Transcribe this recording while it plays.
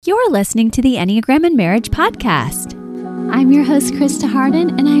You're listening to the Enneagram and Marriage podcast. I'm your host, Krista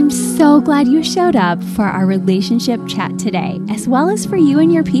Harden, and I'm so glad you showed up for our relationship chat today, as well as for you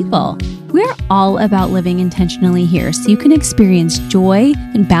and your people. We're all about living intentionally here so you can experience joy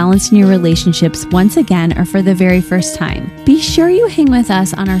and balance in your relationships once again or for the very first time. Be sure you hang with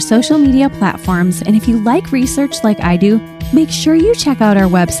us on our social media platforms, and if you like research like I do, make sure you check out our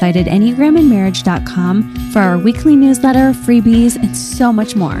website at enneagramandmarriage.com for our weekly newsletter, freebies, and so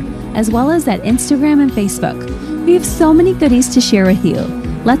much more, as well as at Instagram and Facebook. We have so many goodies to share with you.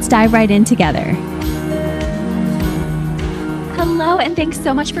 Let's dive right in together. Hello, and thanks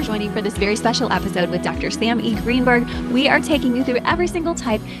so much for joining for this very special episode with Dr. Sam E. Greenberg. We are taking you through every single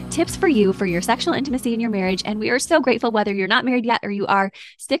type, tips for you for your sexual intimacy in your marriage. And we are so grateful whether you're not married yet or you are.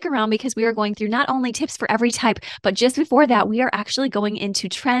 Stick around because we are going through not only tips for every type, but just before that, we are actually going into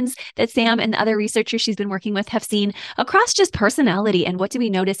trends that Sam and the other researchers she's been working with have seen across just personality and what do we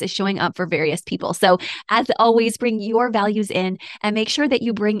notice is showing up for various people. So as always, bring your values in and make sure that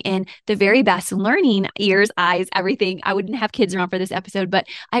you bring in the very best learning, ears, eyes, everything. I wouldn't have kids around for this episode, but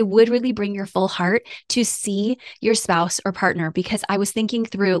I would really bring your full heart to see your spouse or partner, because I was thinking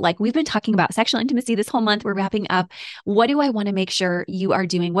through, like, we've been talking about sexual intimacy this whole month. We're wrapping up. What do I want to make sure you are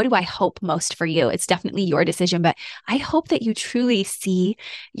doing? What do I hope most for you? It's definitely your decision, but I hope that you truly see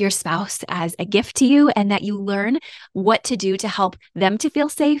your spouse as a gift to you and that you learn what to do to help them to feel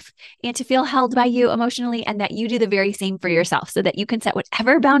safe and to feel held by you emotionally, and that you do the very same for yourself so that you can set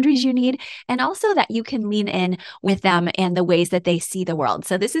whatever boundaries you need, and also that you can lean in with them and the ways that they see the world.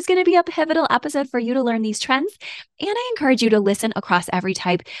 So this is going to be a pivotal episode for you to learn these trends. And I encourage you to listen across every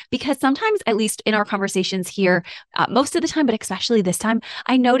type, because sometimes, at least in our conversations here, most of the time, but especially this time,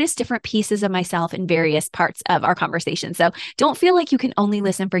 I notice different pieces of myself in various parts of our conversation. So don't feel like you can only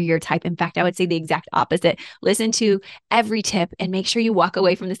listen for your type. In fact, I would say the exact opposite. Listen to every tip and make sure you walk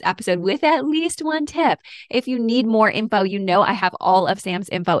away from this episode with at least one tip. If you need more info, you know I have all of Sam's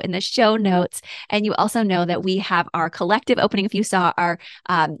info in the show notes. And you also know that we have our collective opening. If you saw our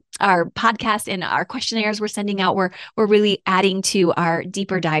podcast and our questionnaires we're sending out, we're really adding to our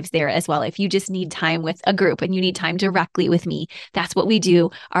deeper dives there as well. If you just need time with a group and you need time directly with me, that's what we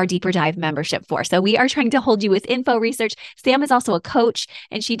do our deeper dive membership for. So we are trying to hold you with info research. Sam is also a coach,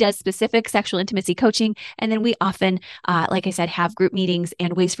 and she does specific sexual intimacy coaching. And then we often, like I said, have group meetings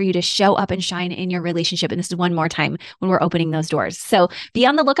and ways for you to show up and shine in your relationship. And this is one more time when we're opening those doors. So be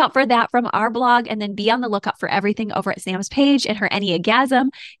on the lookout for that from our blog, and then be on the lookout for everything over at Sam's page and her Enneagram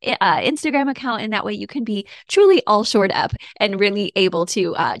Instagram account. And that way you can be truly all shored up and really able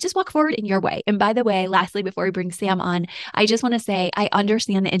to just walk forward in your way. And by the way, lastly, before we bring Sam on, I just want to say, I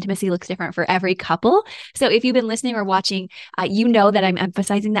understand that intimacy looks different for every couple. So if you've been listening or watching, you know that I'm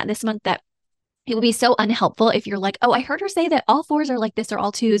emphasizing that this month, that it would be so unhelpful if you're like, oh, I heard her say that all fours are like this, or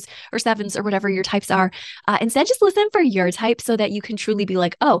all twos or sevens, or whatever your types are. Instead, just listen for your type so that you can truly be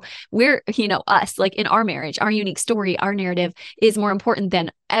like, oh, we're, us, like in our marriage, our unique story, our narrative is more important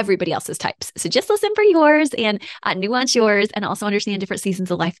than everybody else's types. So just listen for yours and nuance yours, and also understand different seasons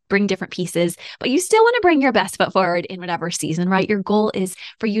of life bring different pieces, but you still want to bring your best foot forward in whatever season, right? Your goal is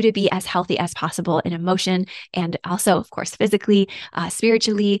for you to be as healthy as possible in emotion, and also, of course, physically,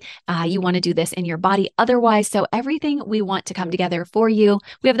 spiritually. You want to do this in your body otherwise. So everything we want to come together for you.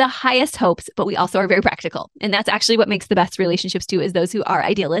 We have the highest hopes, but we also are very practical. And that's actually what makes the best relationships too, is those who are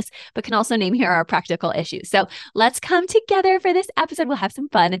idealists, but can also name here our practical issues. So let's come together for this episode. We'll have some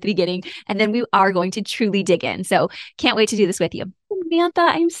fun at the beginning, and then we are going to truly dig in. So can't wait to do this with you. Samantha,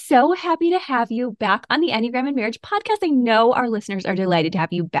 I'm so happy to have you back on the Enneagram and Marriage podcast. I know our listeners are delighted to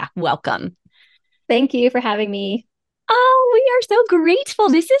have you back. Welcome. Thank you for having me. Oh, we are so grateful.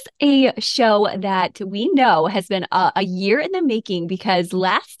 This is a show that we know has been a year in the making, because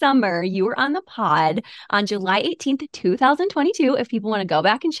last summer you were on the pod on July 18th, 2022. If people want to go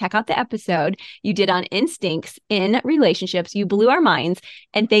back and check out the episode you did on instincts in relationships, you blew our minds.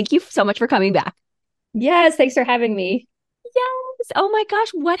 And thank you so much for coming back. Yes, thanks for having me. Yes. Oh my gosh.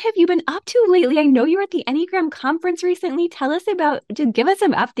 What have you been up to lately? I know you were at the Enneagram conference recently. Tell us just give us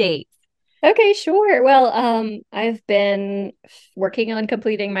some updates. Okay, sure. Well, I've been working on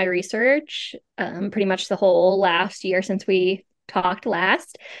completing my research pretty much the whole last year since we talked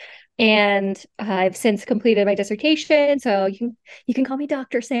last. And I've since completed my dissertation. So you can call me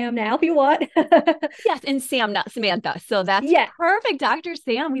Dr. Sam now if you want. Yes, and Sam, not Samantha. So that's perfect. Dr.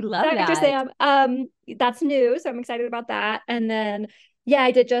 Sam. We love Dr. that. Sam. That's new. So I'm excited about that. And then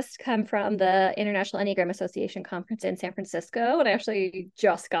I did just come from the International Enneagram Association conference in San Francisco, and I actually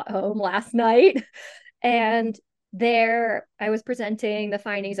just got home last night. And there I was presenting the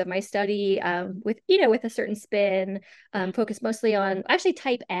findings of my study with a certain spin, focused mostly on actually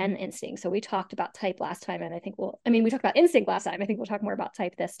type N instinct. So we talked about type last time, and we talked about instinct last time. I think we'll talk more about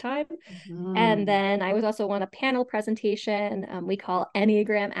type this time. And Mm. then I was also on a panel presentation we call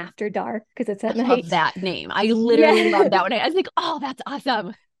Enneagram After Dark because it's at I love night. that name. I literally Yeah. love that one. I was like, oh, that's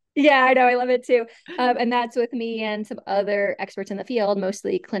awesome. Yeah, I know. I love it too. And that's with me and some other experts in the field,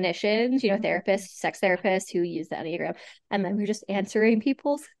 mostly clinicians, therapists, sex therapists who use the Enneagram. And then we are just answering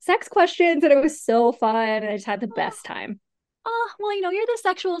people's sex questions. And it was so fun. And I just had the best time. Oh, well, you're the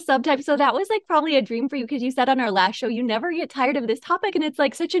sexual subtype. So that was like probably a dream for you because you said on our last show, you never get tired of this topic. And it's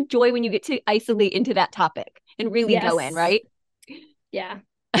like such a joy when you get to isolate into that topic and really go in, Yes. right? Yeah.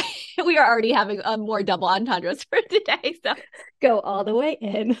 We are already having more double entendres for today. So Go all the way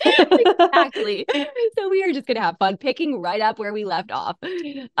in. exactly. So we are just going to have fun picking right up where we left off.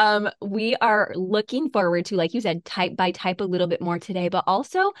 We are looking forward to, like you said, type by type a little bit more today, but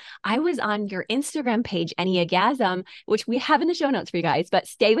also I was on your Instagram page, Enneagasm, which we have in the show notes for you guys, but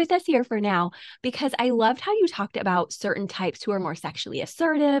stay with us here for now because I loved how you talked about certain types who are more sexually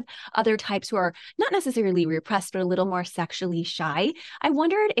assertive, other types who are not necessarily repressed, but a little more sexually shy. I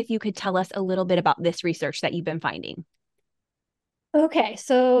wondered if you could tell us a little bit about this research that you've been finding. Okay,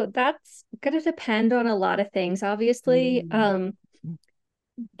 so that's going to depend on a lot of things, obviously. Mm.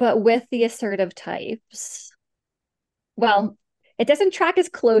 But with the assertive types, well, it doesn't track as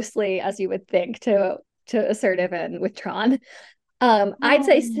closely as you would think to assertive and withdrawn. I'd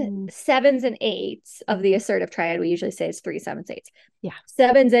say Oh. sevens and eights of the assertive triad, we usually say is three, sevens, eights. Yeah.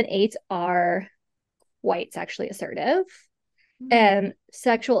 Sevens and eights are quite sexually assertive. Mm. And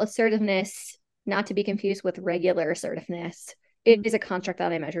sexual assertiveness, not to be confused with regular assertiveness, it is a construct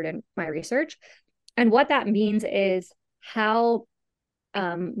that I measured in my research. And what that means is how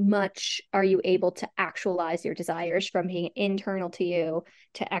much are you able to actualize your desires from being internal to you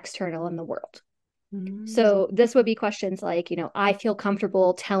to external in the world? Mm. So this would be questions like, I feel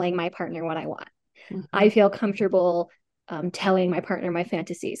comfortable telling my partner what I want. I Mhm. feel comfortable telling my partner my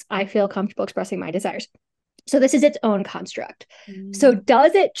fantasies. I feel comfortable expressing my desires. So this is its own construct. So Mm.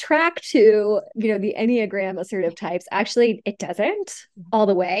 does it track to, the Enneagram assertive types? Actually, it doesn't all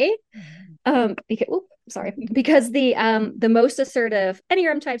the way. Because the most assertive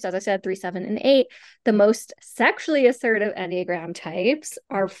Enneagram types, as I said, 3, 7, and 8, the most sexually assertive Enneagram types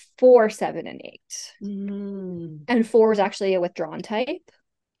are 4, 7, and 8. Mm. And 4 is actually a withdrawn type.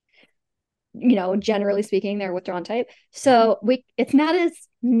 Generally speaking, they're withdrawn type. Yeah. So it's not as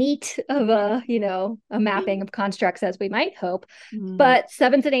neat of a mapping of constructs as we might hope. Mm. But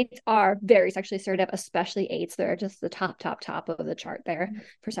sevens and eights are very sexually assertive, especially eights. They're just the top of the chart there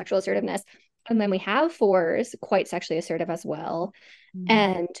for sexual assertiveness. And then we have fours, quite sexually assertive as well. Mm.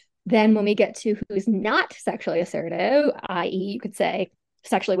 And then when we get to who's not sexually assertive, i.e., you could say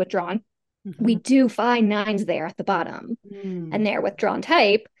sexually withdrawn, we Mhm. do find nines there at the bottom, and Mm. they're withdrawn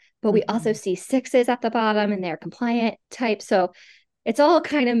type, but we also Mhm. see sixes at the bottom and they're compliant type. So it's all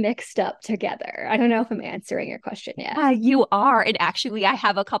kind of mixed up together. I don't know if I'm answering your question yet. You are. And actually, I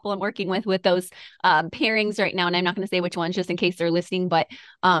have a couple I'm working with those pairings right now, and I'm not going to say which ones just in case they're listening. But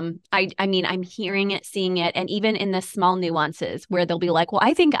I mean, I'm hearing it, seeing it, and even in the small nuances where they'll be like, "Well,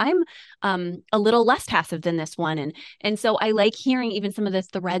 I think I'm a little less passive than this one," and so I like hearing even some of the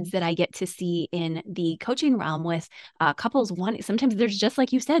threads that I get to see in the coaching realm with couples. One, sometimes there's just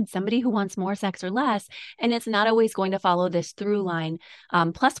like you said, somebody who wants more sex or less, and it's not always going to follow this through line.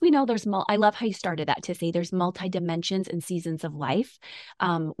 Plus, we know I love how you started that to say there's multi dimensions and seasons of life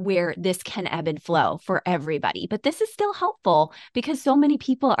where this can ebb and flow for everybody. But this is still helpful because so many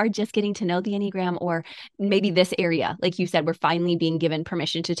people are just getting to know the Enneagram or maybe this area. Like you said, we're finally being given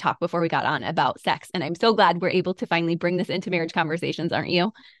permission to talk before we got on about sex. And I'm so glad we're able to finally bring this into marriage conversations, aren't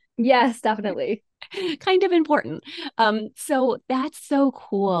you? Yes, definitely. Kind of important. So that's so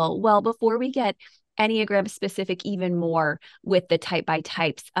cool. Well, before we get Enneagram specific even more with the type by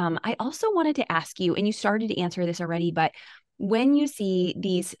types, I also wanted to ask you, and you started to answer this already, but when you see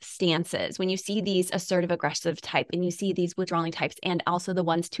these stances, when you see these assertive aggressive type and you see these withdrawing types and also the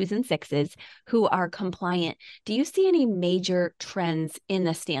ones, twos, and sixes who are compliant, do you see any major trends in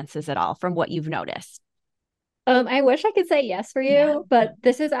the stances at all from what you've noticed? I wish I could say yes for Yeah. you, but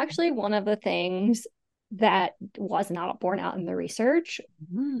this is actually one of the things that was not borne out in the research.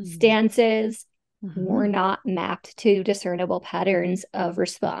 Mm. Stances were Mhm. not mapped to discernible patterns of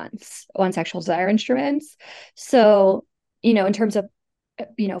response on sexual desire instruments. So, in terms of,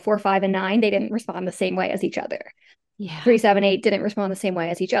 4, 5, and 9, they didn't respond the same way as each other. Yeah. 3, 7, 8 didn't respond the same way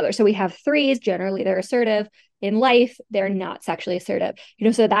as each other. So we have threes, generally they're assertive. In life, they're not sexually assertive.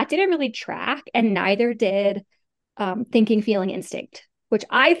 So that didn't really track, and neither did thinking, feeling, instinct, which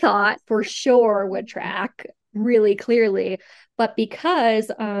I thought for sure would track really clearly. But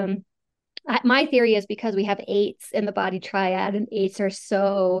because my theory is because we have eights in the body triad, and eights are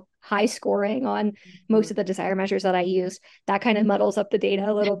so high scoring on most of the desire measures that I use, that kind of muddles up the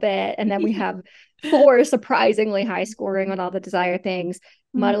data a little bit. And then we have four surprisingly high scoring on all the desire things,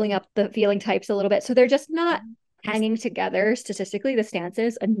 muddling up the feeling types a little bit. So they're just not hanging together statistically, the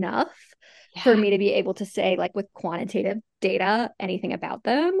stances, enough for me to be able to say, like, with quantitative data, anything about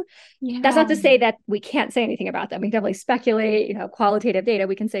them. That's not to say that we can't say anything about them. We can definitely speculate, qualitative data,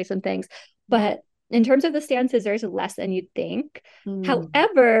 we can say some things. But in terms of the stances, there's less than you'd think.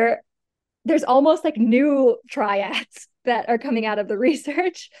 However, there's almost like new triads that are coming out of the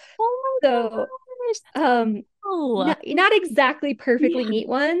research. Oh my So gosh. not exactly perfectly neat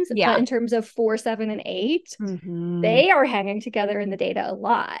ones, but in terms of 4, 7, and 8, they are hanging together in the data a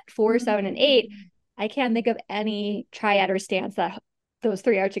lot. 4, 7, and 8, I can't think of any triad or stance that those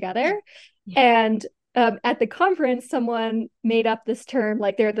three are together. And at the conference, someone made up this term,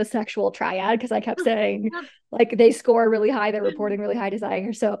 like they're the sexual triad, because I kept saying, like, they score really high, they're reporting really high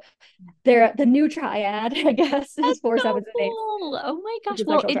desire. So they're the new triad, I guess, is 4, so 7, and 8. cool. Oh my gosh.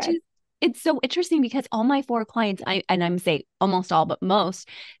 Well, it's so interesting because all my 4 clients, I'm say almost all, but most,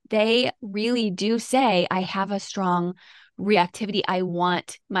 they really do say, I have a strong reactivity. I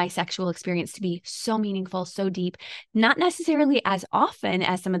want my sexual experience to be so meaningful, so deep, not necessarily as often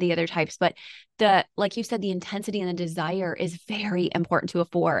as some of the other types, but like you said, the intensity and the desire is very important to a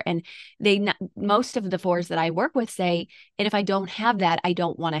 4. And most of the 4s that I work with say, and if I don't have that, I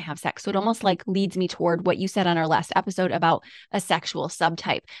don't want to have sex. So it almost like leads me toward what you said on our last episode about a sexual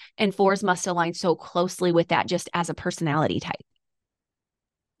subtype. And 4s must align so closely with that just as a personality type.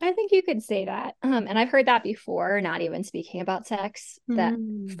 I think you could say that. And I've heard that before, not even speaking about sex, that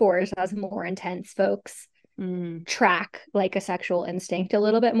 4s as more intense folks track like a sexual instinct a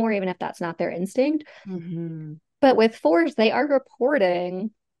little bit more, even if that's not their instinct. But with 4s, they are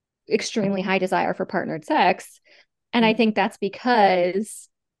reporting extremely high desire for partnered sex. And I think that's because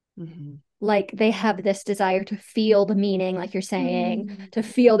like they have this desire to feel the meaning, like you're saying, to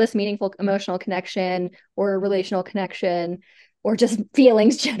feel this meaningful emotional connection or relational connection, or just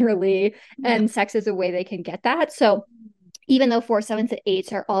feelings generally. And sex is a way they can get that. So even though 4, 7s, and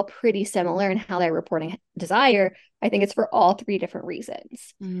 8s are all pretty similar in how they're reporting desire, I think it's for all 3 different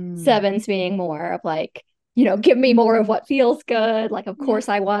reasons. 7s being more of like, give me more of what feels good. Like, of course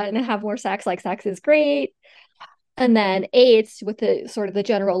I want to have more sex. Like, sex is great. And then 8s with the sort of the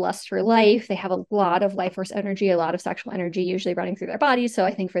general lust for life, they have a lot of life force energy, a lot of sexual energy usually running through their bodies. So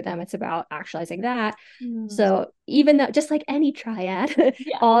I think for them, it's about actualizing that. So even though, just like any triad,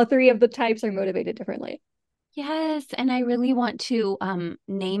 all 3 of the types are motivated differently. Yes, and I really want to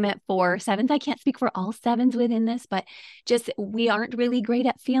name it for 7s. I can't speak for all 7s within this, but just we aren't really great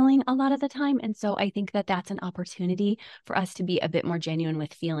at feeling a lot of the time. And so I think that that's an opportunity for us to be a bit more genuine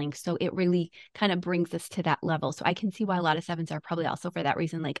with feeling. So it really kind of brings us to that level. So I can see why a lot of 7s are probably also for that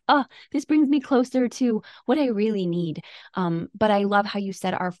reason, like, oh, this brings me closer to what I really need. But I love how you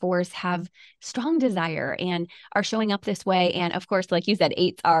said our 4s have strong desire and are showing up this way. And of course, like you said,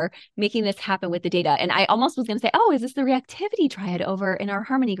 8s are making this happen with the data. And I almost was going to say, oh, is this the reactivity triad over in our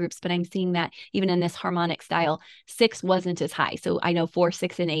harmony groups? But I'm seeing that even in this harmonic style, 6 wasn't as high. So I know 4,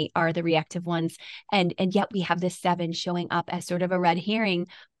 6, and 8 are the reactive ones. And yet we have this 7 showing up as sort of a red herring.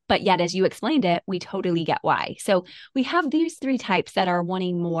 But yet, as you explained it, we totally get why. So we have these 3 types that are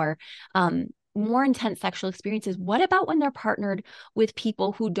wanting more intense sexual experiences. What about when they're partnered with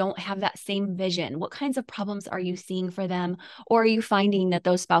people who don't have that same vision? What kinds of problems are you seeing for them? Or are you finding that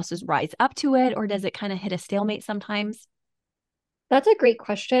those spouses rise up to it? Or does it kind of hit a stalemate sometimes? That's a great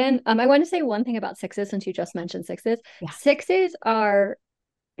question. I want to say one thing about 6s, since you just mentioned 6s. 6s are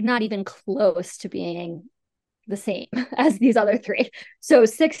not even close to being the same as these other 3. So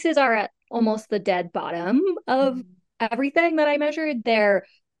 6s are at almost the dead bottom of everything that I measured. They're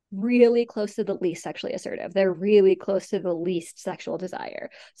really close to the least sexually assertive. They're really close to the least sexual desire.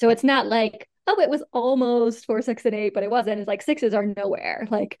 So it's not like, oh, it was almost 4, 6, and 8, but it wasn't. It's like 6s are nowhere.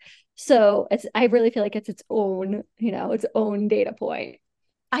 Like, so I really feel like it's its own, its own data point.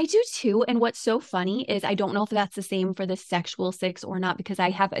 I do too. And what's so funny is I don't know if that's the same for the sexual 6 or not, because I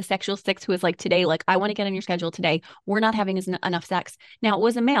have a sexual 6 who is like, today, like, I want to get on your schedule today. We're not having enough sex. Now, it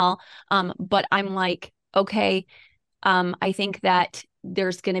was a male, but I'm like, okay, I think that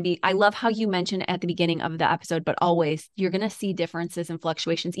there's going to be, I love how you mentioned at the beginning of the episode, but always you're going to see differences and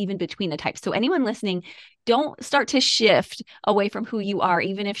fluctuations even between the types. So anyone listening, don't start to shift away from who you are,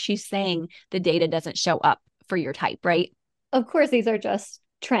 even if she's saying the data doesn't show up for your type, right? Of course, these are just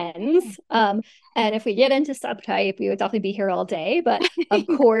trends. And if we get into subtype, we would definitely be here all day. But of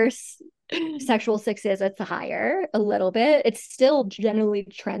course, sexual sixes, it's higher a little bit. It's still generally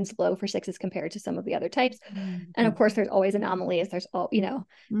trends low for sixes compared to some of the other types. And of course, there's always anomalies. There's all,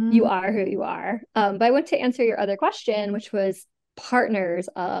 you are who you are. But I want to answer your other question, which was partners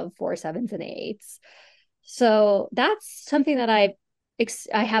of 4, 7s, and 8s. So that's something that I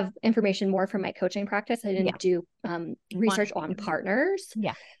have information more from my coaching practice. I didn't do research on partners.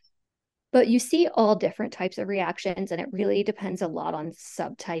 Yeah. But you see all different types of reactions, and it really depends a lot on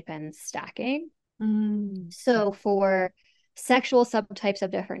subtype and stacking. So for sexual subtypes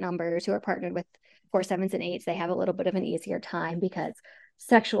of different numbers who are partnered with 4, 7s, and 8s, they have a little bit of an easier time because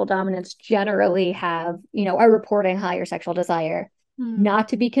sexual dominants generally are reporting higher sexual desire. Not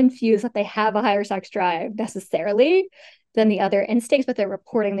to be confused that they have a higher sex drive necessarily than the other instincts, but they're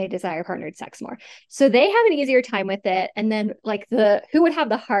reporting they desire partnered sex more. So they have an easier time with it. And then who would have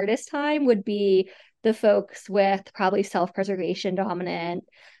the hardest time would be the folks with probably self-preservation dominant,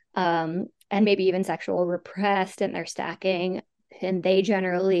 and maybe even sexual repressed in their stacking. And they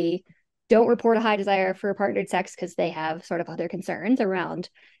generally don't report a high desire for partnered sex because they have sort of other concerns around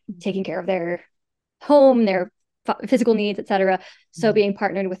taking care of their home, their physical needs, etc. So being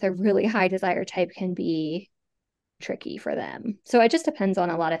partnered with a really high desire type can be tricky for them. So it just depends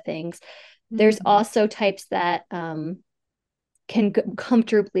on a lot of things. There's also types that can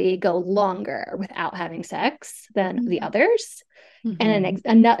comfortably go longer without having sex than the others. And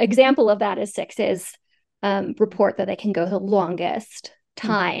an example of that is 6s report that they can go the longest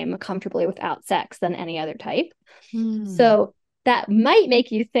time comfortably without sex than any other type. So that might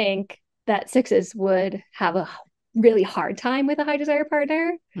make you think that 6s would have a really hard time with a high desire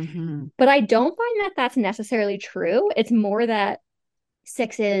partner. But I don't find that that's necessarily true. It's more that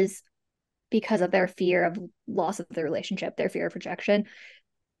 6s, because of their fear of loss of the relationship, their fear of rejection,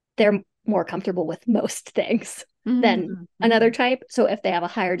 they're more comfortable with most things than another type. So if they have a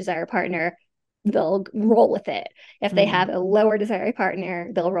higher desire partner, they'll roll with it. If they have a lower desire partner,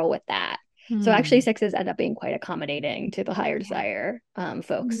 they'll roll with that. So actually 6s end up being quite accommodating to the higher desire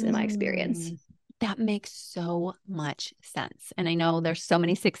folks in my experience. That makes so much sense. And I know there's so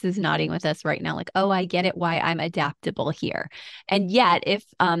many 6s nodding with us right now, like, oh, I get it, why I'm adaptable here. And yet if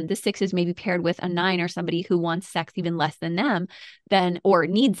the 6s may be paired with a 9 or somebody who wants sex even less than them, then, or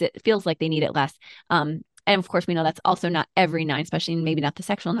needs it, feels like they need it less, and of course, we know that's also not every 9, especially maybe not the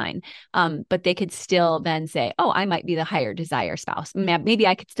sexual 9. But they could still then say, oh, I might be the higher desire spouse. Maybe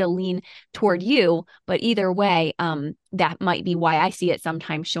I could still lean toward you, but either way, that might be why I see it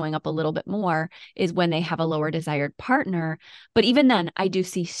sometimes showing up a little bit more is when they have a lower desired partner. But even then, I do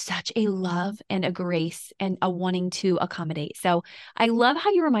see such a love and a grace and a wanting to accommodate. So I love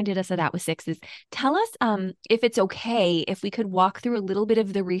how you reminded us of that with 6s. Tell us if it's okay if we could walk through a little bit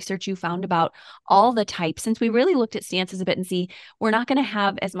of the research you found about all the types, since we really looked at stances a bit and see we're not going to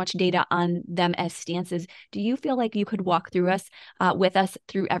have as much data on them as stances. Do you feel like you could walk through with us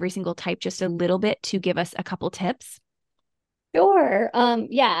through every single type just a little bit to give us a couple tips? Sure.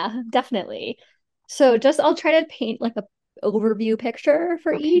 Yeah, definitely. So I'll try to paint like a overview picture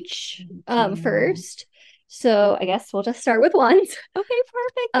for each first. So I guess we'll just start with 1s. Okay,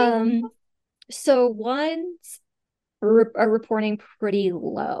 perfect. So 1s are reporting pretty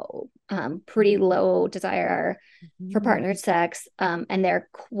low desire for partnered sex, and they're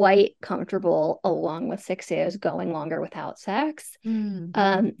quite comfortable along with 6s going longer without sex. And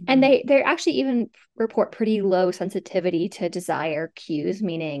they actually even report pretty low sensitivity to desire cues,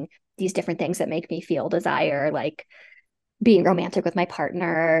 meaning these different things that make me feel desire, like being romantic with my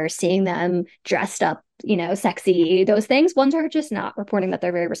partner, seeing them dressed up, sexy, those things. 1s are just not reporting that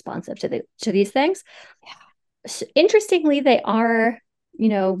they're very responsive to these things. Interestingly, they are,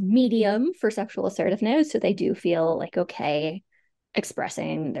 medium for sexual assertiveness. So they do feel like okay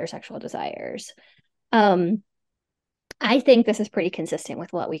expressing their sexual desires. I think this is pretty consistent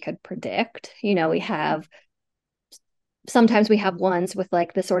with what we could predict. Sometimes we have 1s with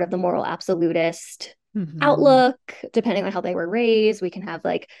like the sort of the moral absolutist outlook, depending on how they were raised. We can have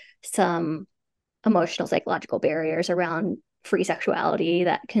like some emotional psychological barriers around free sexuality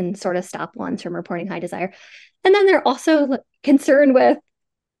that can sort of stop 1s from reporting high desire. And then they're also concerned with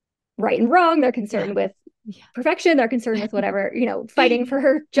right and wrong. They're concerned with perfection. They're concerned with whatever, fighting for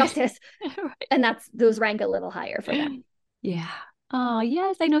her justice. Right. And those rank a little higher for them. Yeah. Oh,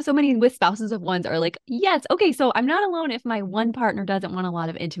 yes. I know so many with spouses of 1s are like, yes, okay, so I'm not alone if my one partner doesn't want a lot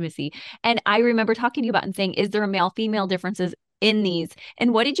of intimacy. And I remember talking to you about and saying, is there a male-female differences in these?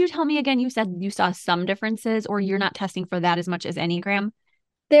 And what did you tell me again? You said you saw some differences, or you're not testing for that as much as Enneagram?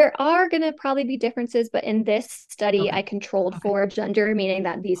 There are going to probably be differences, but in this study, Okay. I controlled Okay. for gender, meaning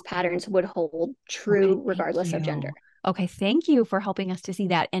that these Okay. patterns would hold Okay. true Thank regardless of gender. you. Okay. Thank you for helping us to see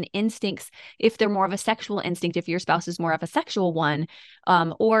that. And instincts, if they're more of a sexual instinct, if your spouse is more of a sexual one,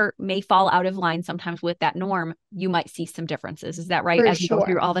 or may fall out of line sometimes with that norm, you might see some differences. Is that right? For As we go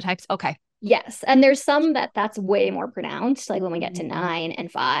through sure. all the types? Okay. Yes. And there's some that's way more pronounced, like when we get to Mm. 9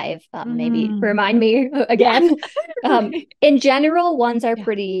 and 5, maybe Mm. remind me Yes. again. Okay. In general, ones are Yeah.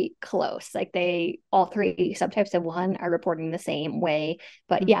 pretty close. Like all three subtypes of one are reporting the same way.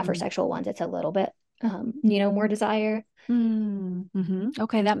 But yeah, for Mhm. sexual ones, it's a little bit, more desire. Mm-hmm.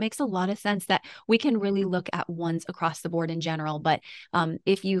 Okay, that makes a lot of sense that we can really look at ones across the board in general. But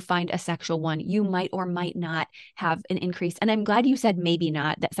if you find a sexual one, you might or might not have an increase. And I'm glad you said maybe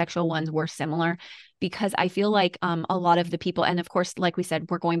not, that sexual ones were similar, because I feel like a lot of the people, and of course, like we said,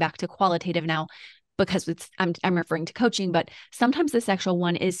 we're going back to qualitative now because I'm referring to coaching, but sometimes the sexual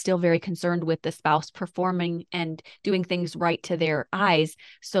one is still very concerned with the spouse performing and doing things right to their eyes.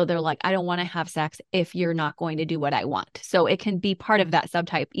 So they're like, I don't want to have sex if you're not going to do what I want. So it can be part of that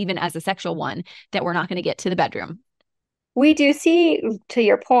subtype, even as a sexual one, that we're not going to get to the bedroom. We do see, to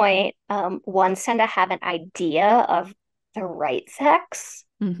your point, ones tend to have an idea of the right sex,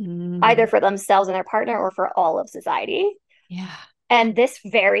 either Mm-hmm. for themselves and their partner or for all of society. Yeah. And this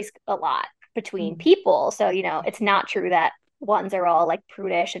varies a lot between Mm. people. So, it's not true that ones are all like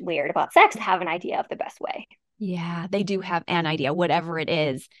prudish and weird about sex to have an idea of the best way. Yeah, they do have an idea, whatever it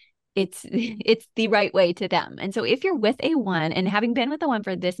is. It's the right way to them. And so if you're with a one and having been with a one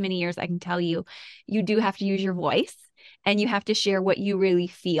for this many years, I can tell you, you do have to use your voice and you have to share what you really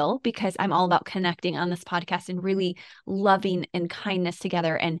feel because I'm all about connecting on this podcast and really loving and kindness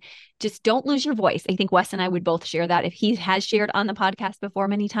together and just don't lose your voice. I think Wes and I would both share that if he has shared on the podcast before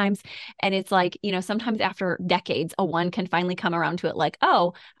many times. And it's like, sometimes after decades, a one can finally come around to it like,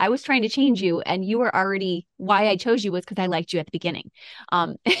 oh, I was trying to change you and you were already why I chose you was because I liked you at the beginning.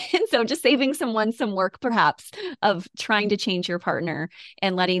 And so just saving someone some work perhaps of trying to change your partner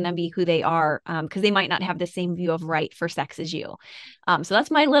and letting them be who they are because they might not have the same view of right for sex as you. So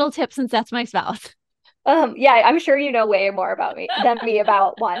that's my little tip since that's my spouse. Yeah, I'm sure you know way more about me than me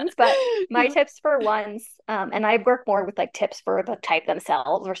about ones, but my Yeah. tips for ones, and I work more with like tips for the type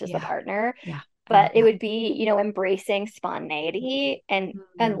themselves versus the Yeah. partner, Yeah. I love but it that. would be, embracing spontaneity and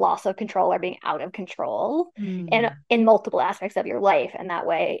Mm, loss of control or being out of control and mm, in multiple aspects of your life. And that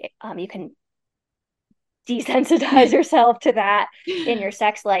way, you can desensitize yourself to that in your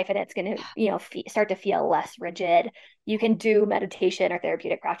sex life and it's going to start to feel less rigid. You can do meditation or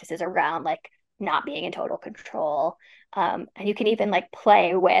therapeutic practices around like not being in total control, and you can even like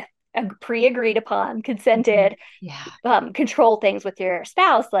play with a pre-agreed upon consented yeah. control things with your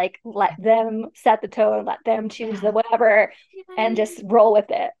spouse, like let them set the tone, let them choose the Yeah. whatever, and Yes. just roll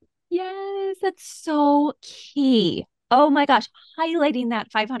with it. Yes, that's so key. Oh my gosh, highlighting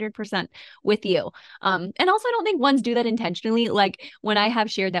that 500% with you. And also I don't think ones do that intentionally. Like when I have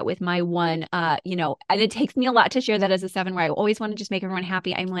shared that with my one, and it takes me a lot to share that as a seven where I always want to just make everyone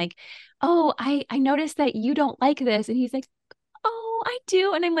happy. I'm like, oh, I noticed that you don't like this. And he's like, oh, I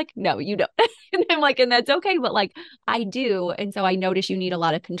do. And I'm like, no, you don't. And I'm like, and that's okay, but like I do. And so I notice you need a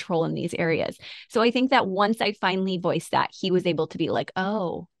lot of control in these areas. So I think that once I finally voiced that, he was able to be like,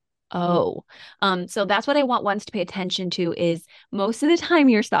 oh. Oh, so that's what I want ones to pay attention to is most of the time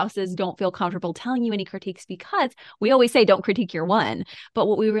your spouses don't feel comfortable telling you any critiques because we always say don't critique your one. But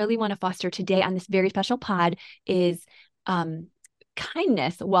what we really want to foster today on this very special pod is um,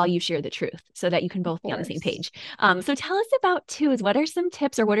 kindness while you share the truth so that you can Of both be on the same course. page. So tell us about twos. What are some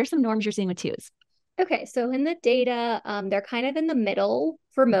tips or what are some norms you're seeing with twos? Okay, so in the data, they're kind of in the middle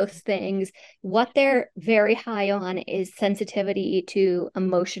for most things. What they're very high on is sensitivity to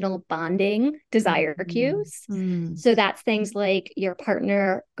emotional bonding, desire Mm, cues. mm, So that's things like your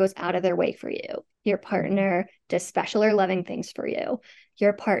partner goes out of their way for you, your mm, partner does special or loving things for you,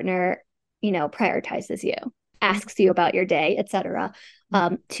 your partner, prioritizes you, mm, asks you about your day, etc.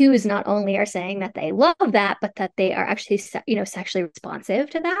 mm. Twos not only are saying that they love that, but that they are actually, sexually responsive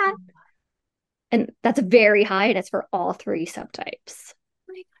to that, and that's very high and it's for all three subtypes.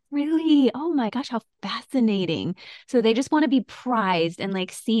 Really? Oh my gosh, how fascinating. So they just want to be prized and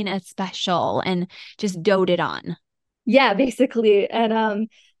like seen as special and just doted on. Yeah, basically. And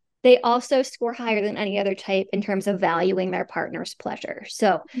they also score higher than any other type in terms of valuing their partner's pleasure.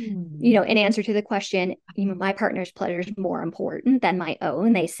 So, Hmm. in answer to the question, my partner's pleasure is more important than my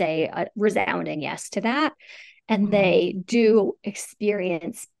own, they say a resounding yes to that, and Wow. they do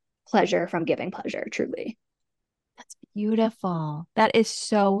experience pleasure from giving pleasure, truly. beautiful. That is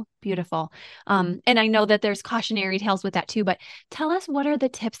so beautiful. And I know that there's cautionary tales with that too, but tell us, what are the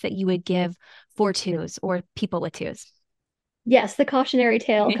tips that you would give for twos or people with twos? Yes, the cautionary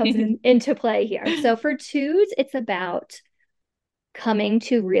tale comes into play here. So for twos, it's about coming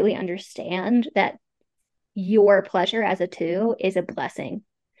to really understand that your pleasure as a two is a blessing,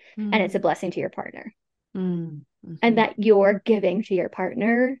 and it's a Mm, blessing to your partner, mm, and mhm. that you're giving to your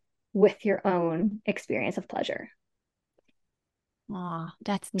partner with your own experience of pleasure. Aw,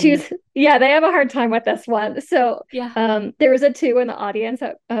 that's neat. Twos, yeah, they have a hard time with this one. So Yeah. there was a two in the audience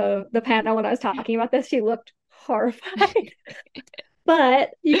at the panel when I was talking about this. She looked horrified. But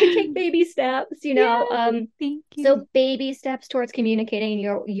you can take baby steps, Yes, thank you. so baby steps towards communicating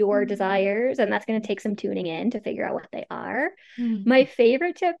your Mm, desires, and that's going to take some tuning in to figure out what they are. mm, My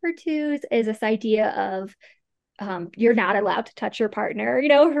favorite tip for twos is this idea of you're not allowed to touch your partner,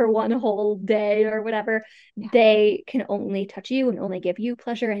 for one whole day or whatever. yeah. They can only touch you and only give you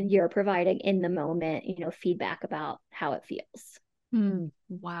pleasure, and you're providing in the moment, feedback about how it feels.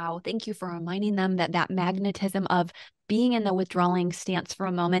 Wow. Thank you for reminding them that that magnetism of being in the withdrawing stance for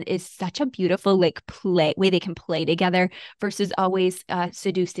a moment is such a beautiful like play way they can play together versus always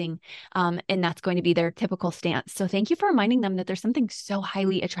seducing. And that's going to be their typical stance. So thank you for reminding them that there's something so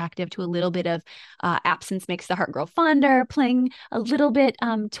highly attractive to a little bit of absence makes the heart grow fonder, playing a little bit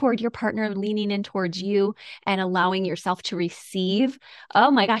toward your partner, leaning in towards you and allowing yourself to receive.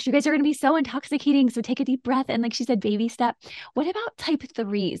 Oh my gosh, you guys are going to be so intoxicating. So take a deep breath. And like she said, baby step. What about type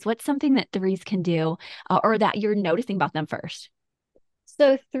threes? What's something that threes can do or that you're noticing about them first?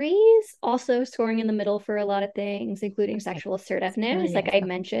 So threes also scoring in the middle for a lot of things, including Okay. sexual assertiveness. Like Assertive. I Okay.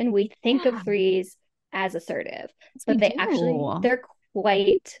 mentioned, we think of Yeah, threes as assertive, yes, we but do. they're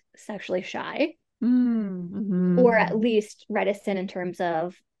quite sexually shy, or at Mm-hmm. least reticent in terms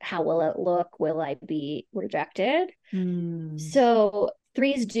of how will it look? Will I be rejected? Mm. So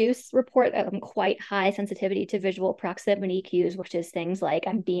threes do report quite high sensitivity to visual proximity cues, which is things like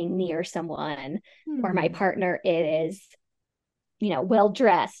I'm being near someone, or my Hmm. partner is well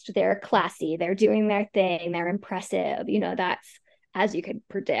dressed, they're classy, they're doing their thing, they're impressive. That's, as you could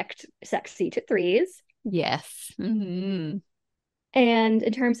predict, sexy to threes. Yes. Mm-hmm. And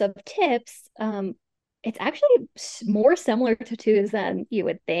in terms of tips, it's actually more similar to twos than you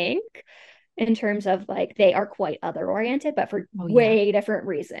would think, in terms of like they are quite other oriented, but for Oh, yeah. way different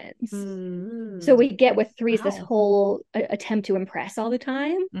reasons. So Mm. we get with threes this Wow. whole attempt to impress all the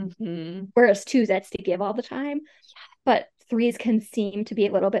time, Mm-hmm. whereas twos that's to give all the time. But threes can seem to be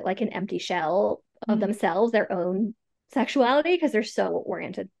a little bit like an empty shell of Mm-hmm. themselves, their own sexuality, because they're so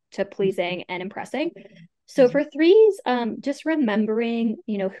oriented to pleasing and impressing. So Mm-hmm. for threes, just remembering,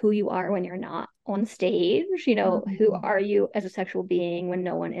 who you are when you're not on stage, who Mm-hmm. are you as a sexual being when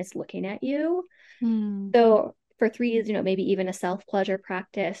no one is looking at you. Mm-hmm. So for threes, maybe even a self pleasure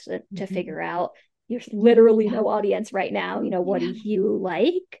practice to Mm-hmm. figure out there's literally Yeah. no audience right now. What do Yeah. you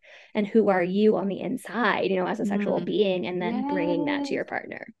like? And who are you on the inside, as a sexual Mm. being? And then bringing that to Yes. your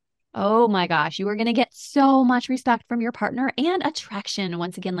partner. Oh my gosh, you are going to get so much respect from your partner and attraction.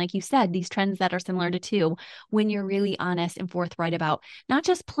 Once again, like you said, these trends that are similar to two, when you're really honest and forthright about not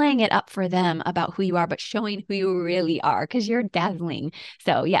just playing it up for them about who you are, but showing who you really are because you're dazzling.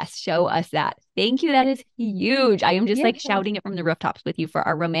 So, yes, show us that. Thank you. That is huge. I am just Yeah. like shouting it from the rooftops with you for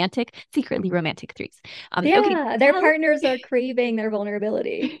our romantic, secretly romantic threes. Okay, Yeah. Their tell. partners are craving their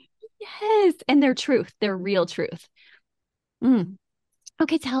vulnerability. Yes, and their truth, their real truth. Mm.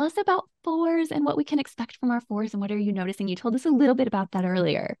 Okay, tell us about fours and what we can expect from our fours and what are you noticing? You told us a little bit about that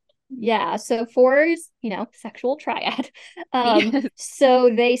earlier. Yeah, so fours, sexual triad. Yes. So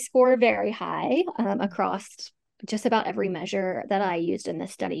they score very high across just about every measure that I used in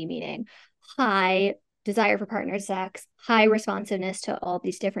this study, meaning high desire for partner sex, high responsiveness to all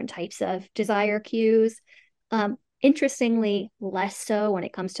these different types of desire cues. Interestingly, less so when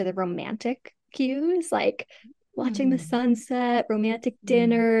it comes to the romantic cues, like watching the Mm. sunset, romantic Mm.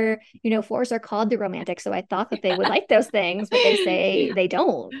 dinner. Fours are called the romantic, so I thought that they would like those things, but they say Yeah. they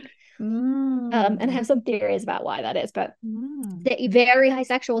don't. And I Mm. have some theories about why that is, but Mm. they very high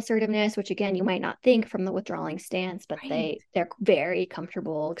sexual assertiveness, which again you might not think from the withdrawing stance, but Right. they're very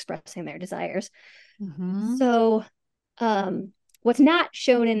comfortable expressing their desires. Mm-hmm. So what's not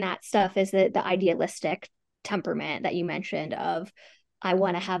shown in that stuff is the idealistic temperament that you mentioned of I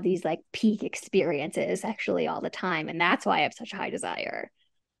want to have these like peak experiences actually all the time, and that's why I have such a high desire.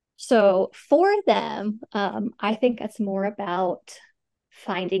 So for them, I think it's more about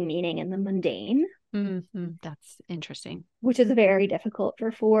finding meaning in the mundane, Mm-hmm. That's interesting. which is very difficult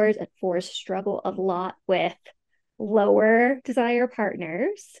for fours. And fours struggle a lot with lower desire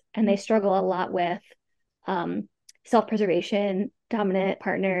partners, and they struggle a lot with um, self-preservation dominant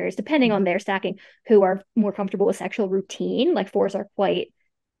partners, depending on their stacking, who are more comfortable with sexual routine. Like fours are quite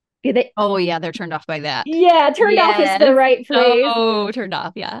they, Oh yeah, they're turned off by that. yeah, turned off is the Yes. right phrase. Oh, turned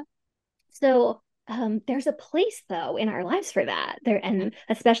off. Yeah. So there's a place though in our lives for that there, and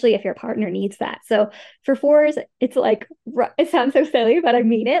especially if your partner needs that. So for fours, it's like it sounds so silly, but I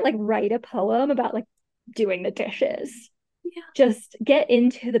mean it. Like write a poem about like doing the dishes. Yeah. Just get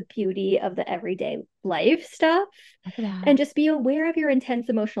into the beauty of the everyday life stuff, Look at and that. just be aware of your intense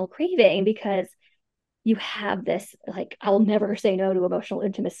emotional craving, because you have this like I'll never say no to emotional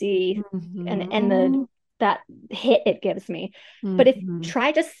intimacy, and the Mm-hmm. that hit it gives me. But if Mm-hmm.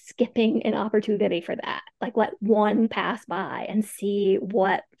 try just skipping an opportunity for that, like let one pass by and see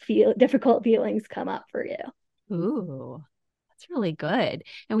what feel difficult feelings come up for you. Ooh, that's really good.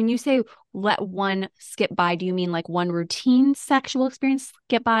 And when you say let one skip by, do you mean like one routine sexual experience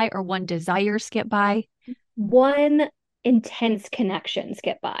skip by or one desire skip by? One intense connection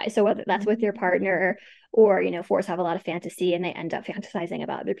skip by. So whether that's with your Mm. partner, or fours have a lot of fantasy and they end up fantasizing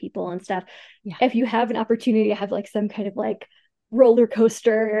about other people and stuff. Yeah. If you have an opportunity to have like some kind of like roller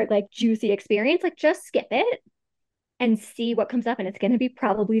coaster, like juicy experience, like just skip it and see what comes up. And it's going to be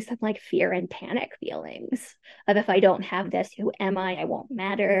probably some like fear and panic feelings of, if I don't have this, who am I? I won't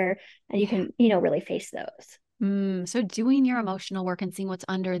matter. And you Yeah. can, really face those. So doing your emotional work and seeing what's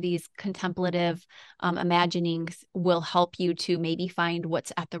under these contemplative imaginings will help you to maybe find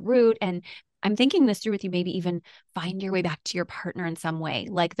what's at the root. And I'm thinking this through with you, maybe even find your way back to your partner in some way,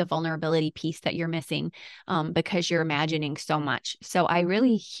 like the vulnerability piece that you're missing, because you're imagining so much. So I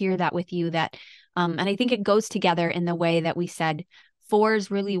really hear that with you that, and I think it goes together in the way that we said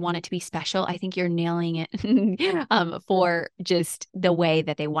fours really want it to be special. I think you're nailing it for just the way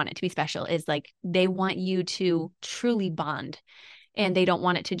that they want it to be special is like they want you to truly bond, and they don't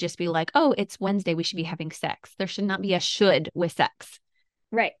want it to just be like, oh, it's Wednesday, we should be having sex. There should not be a should with sex.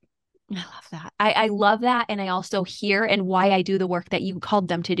 Right. I love that. I love that. And I also hear, and why I do the work that you called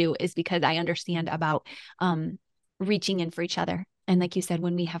them to do is because I understand about reaching in for each other. And like you said,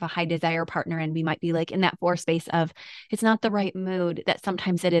 when we have a high desire partner and we might be like in that four space of it's not the right mood, that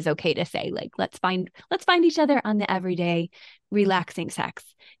sometimes it is okay to say, like, let's find each other on the everyday relaxing sex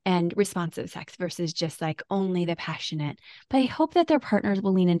and responsive sex versus just like only the passionate. But I hope that their partners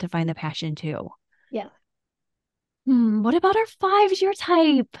will lean in to find the passion too. Yeah. What about our fives, your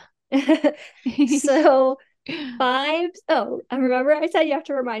type? So fives. Oh, I remember I said you have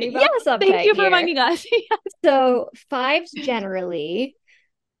to remind me about the Yes, thank subtype you for here. reminding us. So fives generally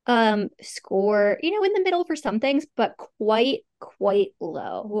score, in the middle for some things, but quite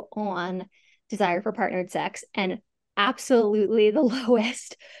low on desire for partnered sex, and absolutely the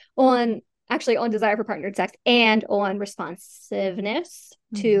lowest on actually on desire for partnered sex and on responsiveness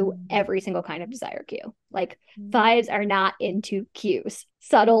to Mhm. every single kind of desire cue. Like fives are not into cues,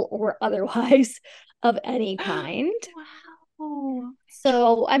 subtle or otherwise, of any kind. Wow.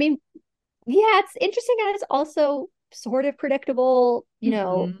 So, I mean, yeah, it's interesting, and it's also sort of predictable.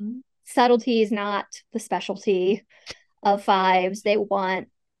 Mhm. Subtlety is not the specialty of fives. They want,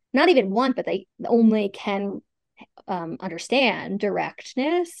 not even want, but they only can understand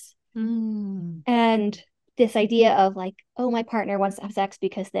directness. Mm. And this idea of like, oh, my partner wants to have sex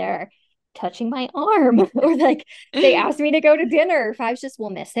because they're touching my arm, or like they asked me to go to dinner. Fives just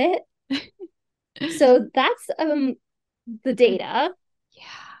will miss it. So that's the data. Yeah.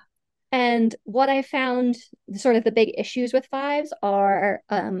 And what I found, sort of the big issues with fives are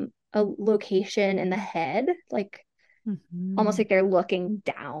a location in the head, like almost Mhm. like they're looking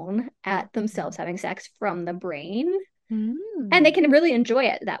down at Okay. themselves having sex from the brain. And they Mm. can really enjoy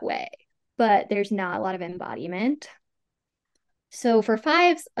it that way, but there's not a lot of embodiment. So for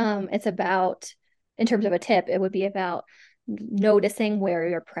fives, it's about, in terms of a tip, it would be about noticing where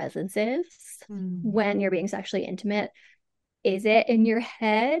your presence is Mm. when you're being sexually intimate. Is it in your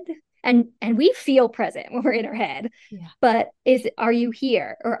head? And we feel present when we're in our head, Yeah. but are you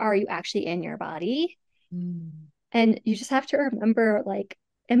here, or are you actually in your body? Mm. And you just have to remember, like,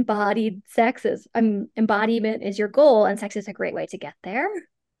 embodiment is your goal, and sex is a great way to get there.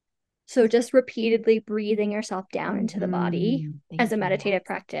 So just repeatedly breathing yourself down into the body Mhm. as a Thank you. meditative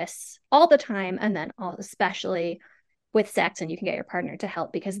practice all the time, and then especially with sex, and you can get your partner to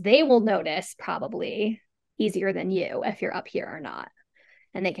help, because they will notice probably easier than you if you're up here or not,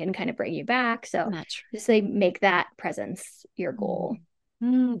 and they can kind of bring you back. So Isn't that true? just make that presence your Mm. goal.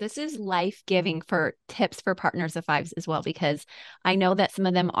 This is life-giving for tips for partners of fives as well, because I know that some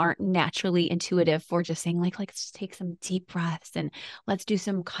of them aren't naturally intuitive for just saying like, let's just take some deep breaths and let's do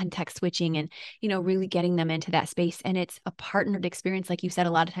some context switching and, really getting them into that space. And it's a partnered experience. Like you said,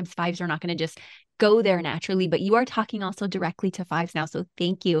 a lot of times fives are not going to just go there naturally, but you are talking also directly to fives now. So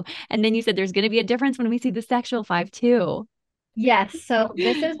thank you. And then you said there's going to be a difference when we see the sexual five too. Yes, so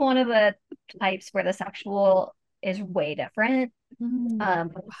this is one of the types where the sexual is way different.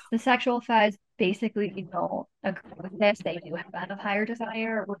 Mm. The sexual fives basically don't agree with this. They do have a higher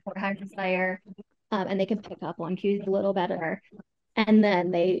desire, report higher desire, and they can pick up on cues a little better. And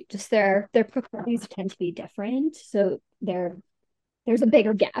then they just their proclivities tend to be different, so there's a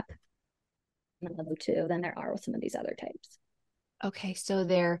bigger gap in the other two than there are with some of these other types. Okay, so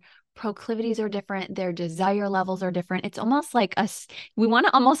their proclivities are different, their desire levels are different. It's almost like us, we want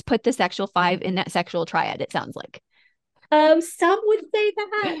to almost put the sexual five in that sexual triad, it sounds like. Some would say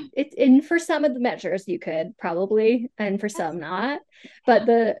that it's in for some of the measures you could probably, and for some not. But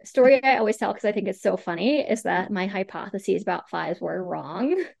the story I always tell, because I think it's so funny, is that my hypotheses about fives were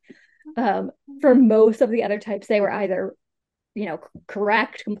wrong. For most of the other types, they were either,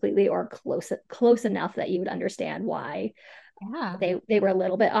 correct completely or close enough that you would understand why Yeah. they were a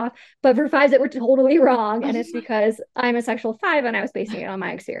little bit off. But for fives, that were totally wrong, and it's because I'm a sexual five and I was basing it on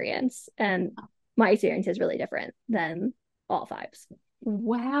my experience, and my experience is really different than all fives.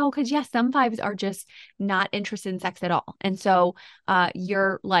 Wow, because yeah, some fives are just not interested in sex at all. And so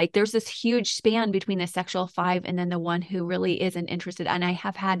you're like, there's this huge span between the sexual five and then the one who really isn't interested. And I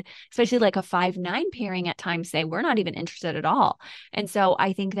have had, especially like a 5-9 pairing at times say, we're not even interested at all. And so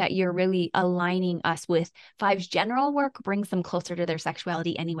I think that you're really aligning us with fives general work brings them closer to their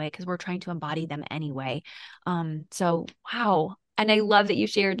sexuality anyway, because we're trying to embody them anyway. So wow. And I love that you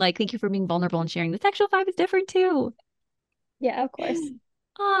shared, like, thank you for being vulnerable and sharing the sexual five is different too. Yeah, of course.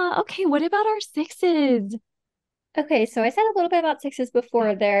 Okay. What about our sixes? Okay, so I said a little bit about sixes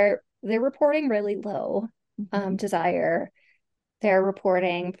before. They're reporting really low Mhm. desire. They're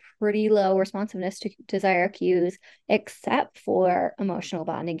reporting pretty low responsiveness to desire cues, except for emotional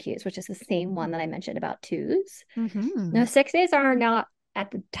bonding cues, which is the same one that I mentioned about twos. Now, Mhm. sixes are not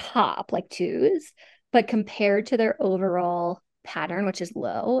at the top like twos, but compared to their overall pattern, which is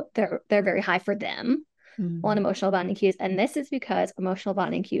low, they're very high for them on Mhm. emotional bonding cues. And this is because emotional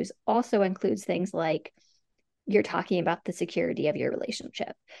bonding cues also includes things like you're talking about the security of your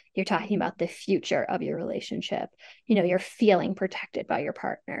relationship. You're talking about the future of your relationship. You're feeling protected by your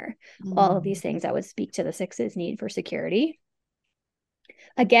partner. All of these Mhm. things that would speak to the sixes need for security.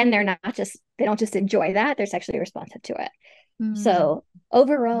 Again, they don't just enjoy that, they're sexually responsive to it. Mhm. So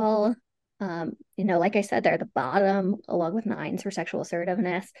overall, like I said, they're the bottom along with nines for sexual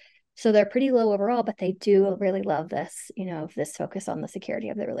assertiveness. So they're pretty low overall, but they do really love this, this focus on the security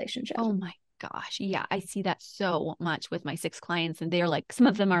of the relationship. Oh my gosh. Yeah, I see that so much with my six clients. And they're like, some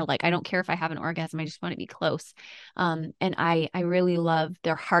of them are like, I don't care if I have an orgasm, I just want to be close. And I really love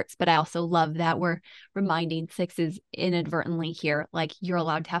their hearts, but I also love that we're reminding sixes inadvertently here, like you're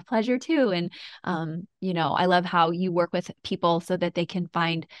allowed to have pleasure too. And I love how you work with people so that they can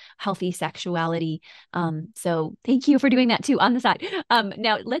find healthy sexuality. So thank you for doing that too on the side.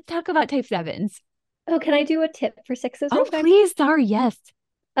 Now let's talk about type sevens. Oh, can I do a tip for sixes real Oh, quick? please. Sorry. Yes.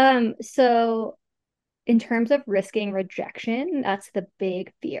 So in terms of risking rejection, that's the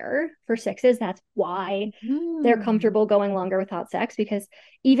big fear for sixes. That's why they're Mm. comfortable going longer without sex, because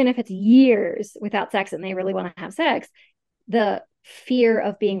even if it's years without sex and they really want to have sex, the fear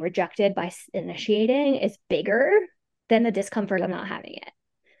of being rejected by initiating is bigger than the discomfort of not having it.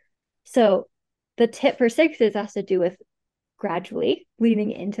 So the tip for sixes has to do with gradually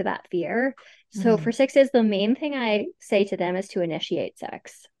leaning into that fear. So for Mhm. sixes, the main thing I say to them is to initiate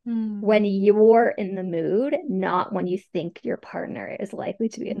sex Mm. when you're in the mood, not when you think your partner is likely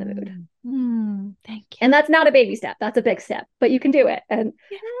to be in the mood. Mm. Mm. Thank you. And that's not a baby step, that's a big step, but you can do it. And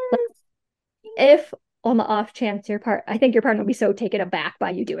Yes. if on the off chance I think your partner will be so taken aback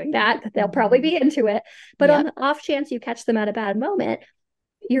by you doing that that they'll probably Mhm. be into it. But on Yep. the off chance you catch them at a bad moment,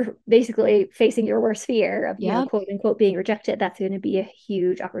 you're basically facing your worst fear of, Yep. quote unquote, being rejected. That's going to be a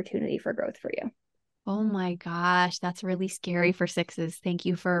huge opportunity for growth for you. Oh my gosh, that's really scary for sixes. Thank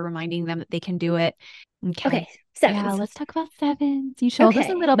you for reminding them that they can do it. Okay. Okay, Yeah, sevens. let's talk about sevens. You told us a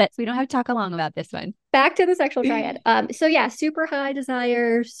Okay, little bit, so we don't have to talk long about this one. back to the sexual triad. So yeah, super high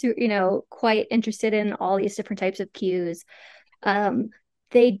desire, quite interested in all these different types of cues. Um,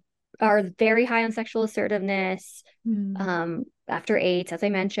 they are very high on sexual assertiveness Mm. after eights, as I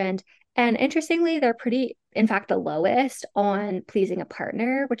mentioned. And interestingly, they're pretty, in fact, the lowest on pleasing a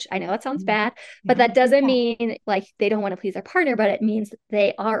partner, which I know that sounds Mm. bad, Yeah, but I that get doesn't that. mean like they don't want to please their partner, but it means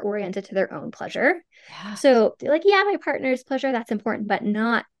they are oriented to their own pleasure. Yes. So they're like, yeah, my partner's pleasure, that's important, but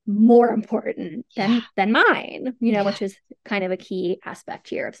not more important Yeah. than mine, Yeah. which is kind of a key aspect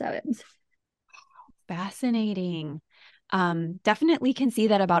here of sevens. Fascinating. Definitely can see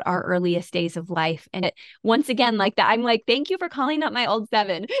that about our earliest days of life. And once again, like that, I'm like, thank you for calling up my old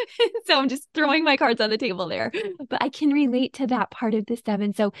seven. So I'm just throwing my cards on the table there. But I can relate to that part of the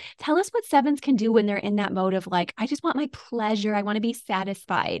seven. So tell us what sevens can do when they're in that mode of like, I just want my pleasure. I want to be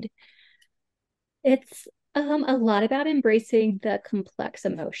satisfied. It's a lot about embracing the complex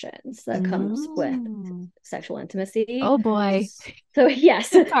emotions that comes with Mm. sexual intimacy. Oh boy. So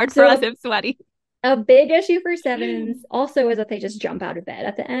yes, It's hard for us so if sweaty. a big issue for sevens also is that they just jump out of bed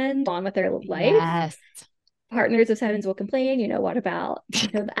at the end on with their life. Yes. Partners of sevens will complain, what about,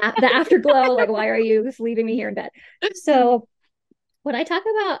 the afterglow? Like, why are you just leaving me here in bed? So what I talk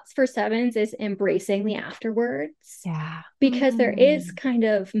about for sevens is embracing the afterwards, Yeah. because there is Mm. kind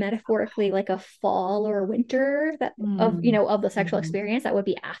of metaphorically like a fall or a winter that Mm. of the sexual Mm. experience that would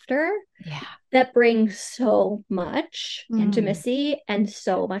be after, Yeah. that brings so much Mm. intimacy and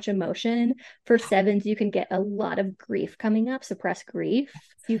so much emotion. For sevens, you can get a lot of grief coming up, suppressed grief.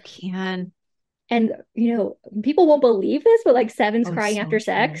 You can. And, people won't believe this, but like sevens Oh, crying so after true.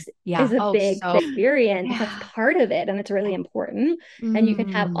 sex Yeah. is a Oh, big so experience. That's yeah. part of it. And it's really Yeah. important. And you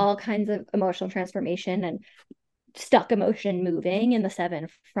can have Mm. all kinds of emotional transformation and stuck emotion moving in the seven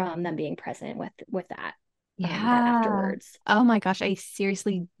from them being present with that Yeah. afterwards. Oh my gosh, I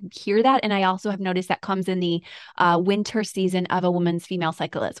seriously hear that. And I also have noticed that comes in the winter season of a woman's female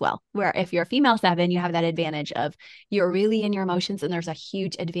cycle as well, where if you're a female seven, you have that advantage of you're really in your emotions, and there's a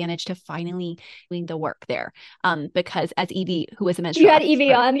huge advantage to finally doing the work there. Because as Evie, who is a You menstrual had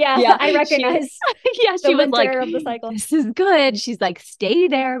Evie expert, on. Yeah, yeah, I she recognize yeah, the she was like, winter of the cycle. this is good. She's like, stay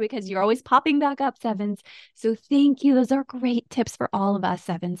there because you're always popping back up, sevens. So thank you. Those are great tips for all of us,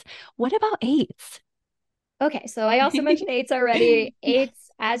 sevens. What about eights? Okay, so I also mentioned eights already. Yeah. Eights,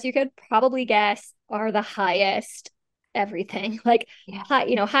 as you could probably guess, are the highest everything. Like Yeah.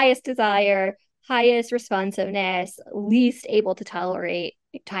 highest desire, highest responsiveness, least able to tolerate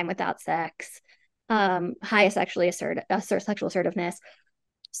time without sex, highest sexual assertiveness.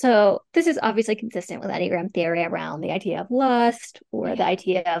 So this is obviously consistent with Enneagram theory around the idea of lust, or the Yeah.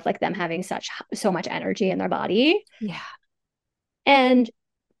 idea of like them having so much energy in their body. Yeah. And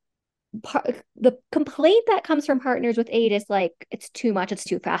the complaint that comes from partners with eight is like, it's too much, it's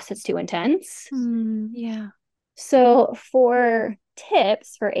too fast, it's too intense. Yeah. So for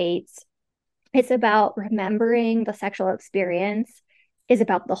tips for eights, it's about remembering the sexual experience is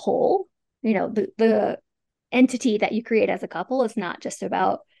about the whole. The entity that you create as a couple is not just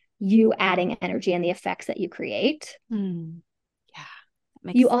about you adding energy and the effects that you create. Mm. Yeah. That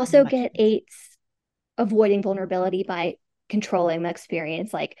makes You so also much get sense. eights avoiding vulnerability by controlling the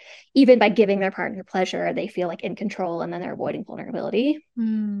experience. Like, even by giving their partner pleasure, they feel like in control, and then they're avoiding vulnerability.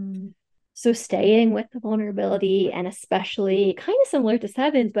 Mm. So staying with the vulnerability, and especially kind of similar to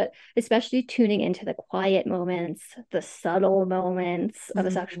sevens, but especially tuning into the quiet moments, the subtle moments of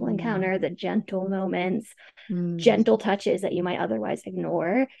a sexual Mm. encounter, the gentle moments, Mm. gentle touches that you might otherwise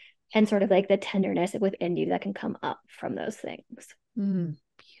ignore, and sort of like the tenderness within you that can come up from those things. Mm.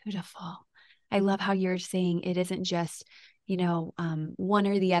 Beautiful. I love how you're saying it isn't just, one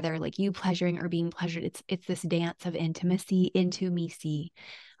or the other, like you pleasuring or being pleasured. It's this dance of intimacy into me see.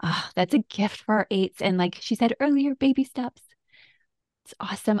 Ah, that's a gift for our eights. And like she said earlier, baby steps. It's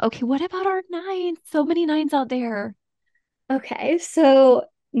awesome. Okay, what about our nines? So many nines out there. Okay, so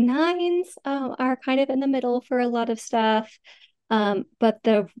nines are kind of in the middle for a lot of stuff, but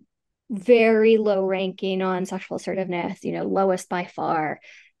the very low ranking on sexual assertiveness, lowest by far.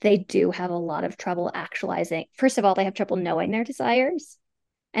 They do have a lot of trouble actualizing. First of all, they have trouble knowing their desires,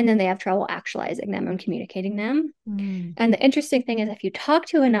 and then they have trouble actualizing them and communicating them. Mm. And the interesting thing is, if you talk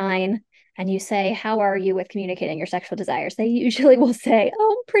to a nine and you say, how are you with communicating your sexual desires? They usually will say,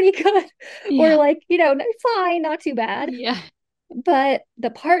 oh, I'm pretty good. Or Yeah. like, fine, not too bad. Yeah. But the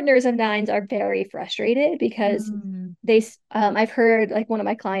partners of nines are very frustrated because Mm. I've heard like one of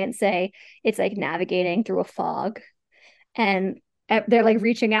my clients say it's like navigating through a fog, and they're like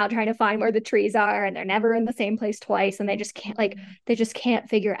reaching out trying to find where the trees are, and they're never in the same place twice, and they just can't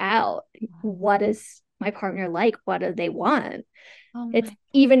figure out, what is my partner like, what do they want. Oh It's my.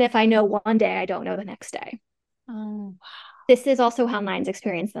 even if I know one day, I don't know the next day. Oh, This is also how nines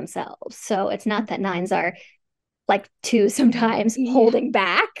experience themselves. So it's not that wow. nines are like two sometimes Yeah. holding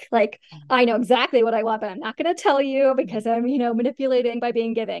back. Like, I know exactly what I want, but I'm not going to tell you because I'm, manipulating by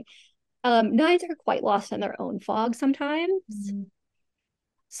being giving. Nines are quite lost in their own fog sometimes.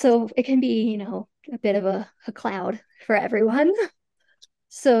 So it can be, a bit of a cloud for everyone.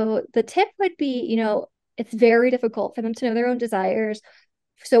 So the tip would be, it's very difficult for them to know their own desires.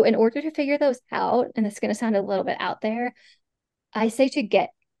 So in order to figure those out, and it's going to sound a little bit out there, I say to get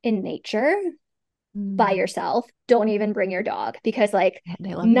in nature by yourself. Don't even bring your dog, because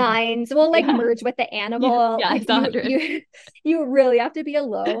nines will merge with the animal. Yeah, you really have to be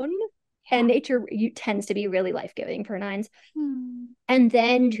alone. And nature tends to be really life-giving for nines. And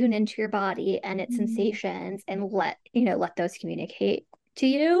then tune into your body and its sensations and let those communicate to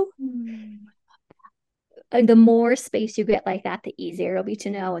you. And the more space you get like that, the easier it'll be to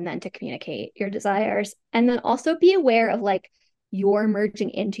know and then to communicate your desires. And then also be aware of you're merging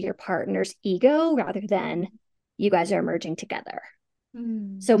into your partner's ego rather than you guys are merging together.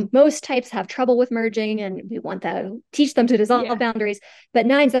 So most types have trouble with merging, and we want to teach them to dissolve boundaries, but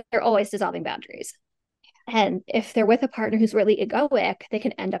nines are always dissolving boundaries. And if they're with a partner who's really egoic, they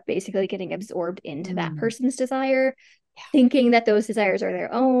can end up basically getting absorbed into that person's desire, thinking that those desires are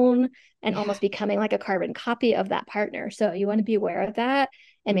their own, and almost becoming like a carbon copy of that partner. So you want to be aware of that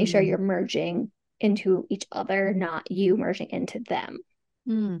and make sure you're merging into each other, not you merging into them.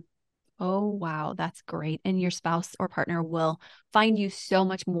 Oh, wow. That's great. And your spouse or partner will find you so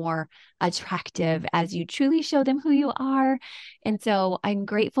much more attractive as you truly show them who you are. And so I'm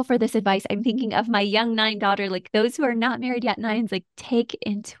grateful for this advice. I'm thinking of my young 9 daughter, those who are not married yet, nines, take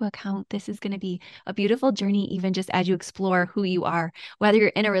into account this is going to be a beautiful journey, even just as you explore who you are, whether you're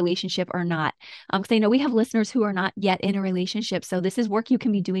in a relationship or not. Because I know we have listeners who are not yet in a relationship. So this is work you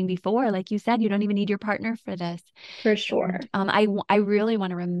can be doing before. Like you said, you don't even need your partner for this. For sure. And, I really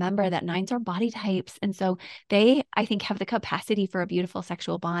want to remember that nines are body types. And so they, I think, have the capacity for a beautiful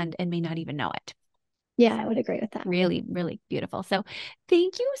sexual bond and may not even know it. Yeah, I would agree with that. Really, really beautiful. So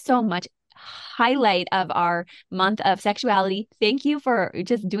thank you so much. Highlight of our month of sexuality. Thank you for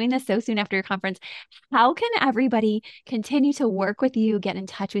just doing this so soon after your conference. How can everybody continue to work with you, get in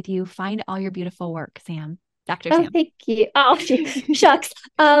touch with you, find all your beautiful work, Sam? Dr. Sam. Thank you. Oh, shucks.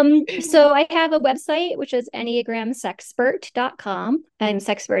 So I have a website, which is enneagramsexpert.com, and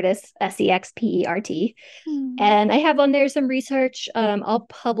Sexpert is SEXPERT. And I have on there some research. I'll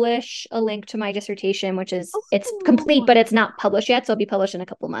publish a link to my dissertation, which is, it's complete, but it's not published yet. So it'll be published in a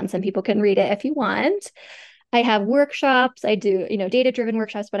couple months and people can read it if you want. I have workshops. I do, data-driven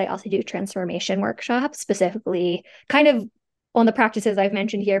workshops, but I also do transformation workshops, specifically kind of on the practices I've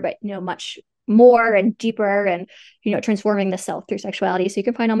mentioned here, but, much more and deeper, and transforming the self through sexuality. So you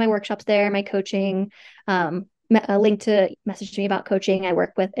can find all my workshops there, my coaching, a link to message me about coaching. I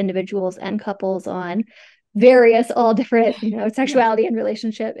work with individuals and couples on all different sexuality and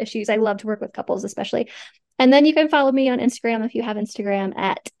relationship issues. I love to work with couples especially. And then you can follow me on Instagram if you have Instagram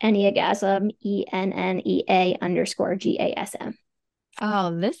at Enneagasm, ENNEA_GASM.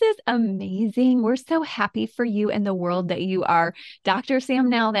 Oh, this is amazing. We're so happy for you and the world that you are, Dr. Sam,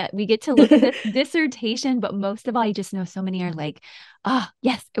 now that we get to look at this dissertation. But most of all, I just know so many are like,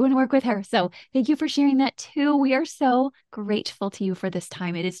 yes, I want to work with her. So thank you for sharing that too. We are so grateful to you for this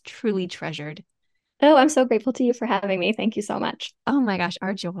time. It is truly treasured. Oh, I'm so grateful to you for having me. Thank you so much. Oh my gosh,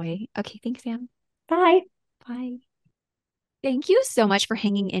 our joy. Okay, thanks, Sam. Bye. Bye. Thank you so much for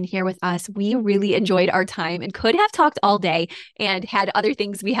hanging in here with us. We really enjoyed our time and could have talked all day and had other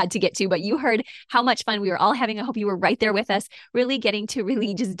things we had to get to, but you heard how much fun we were all having. I hope you were right there with us, really getting to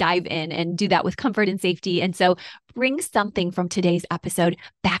really just dive in and do that with comfort and safety. And so bring something from today's episode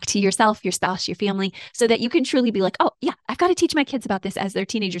back to yourself, your spouse, your family, so that you can truly be like, oh yeah, I've got to teach my kids about this as they're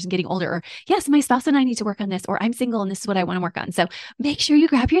teenagers and getting older. Or yes, my spouse and I need to work on this, or I'm single and this is what I want to work on. So make sure you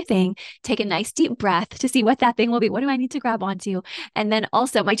grab your thing, take a nice deep breath to see what that thing will be. What do I need to grab onto? And then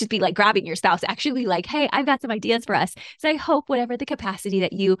also might just be like grabbing your spouse, actually like, hey, I've got some ideas for us. So I hope whatever the capacity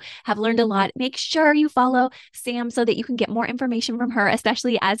that you have learned a lot, make sure you follow Sam so that you can get more information from her,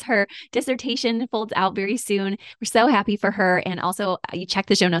 especially as her dissertation folds out very soon. We're so happy for her. And also you check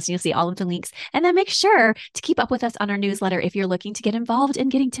the show notes and you'll see all of the links. And then make sure to keep up with us on our newsletter if you're looking to get involved in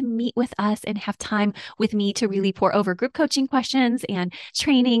getting to meet with us and have time with me to really pour over group coaching questions and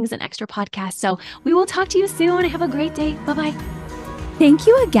trainings and extra podcasts. So we will talk to you soon. Have a great day. Bye-bye. Thank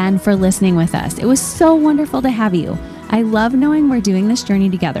you again for listening with us. It was so wonderful to have you. I love knowing we're doing this journey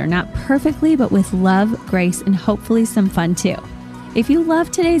together, not perfectly, but with love, grace, and hopefully some fun too. If you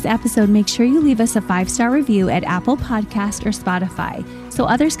loved today's episode, make sure you leave us a 5-star review at Apple Podcast or Spotify so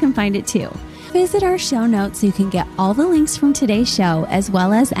others can find it too. Visit our show notes so you can get all the links from today's show, as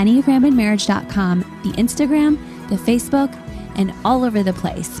well as EnneagramandMarriage.com, the Instagram, the Facebook, and all over the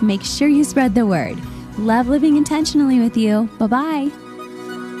place. Make sure you spread the word. Love living intentionally with you. Bye-bye.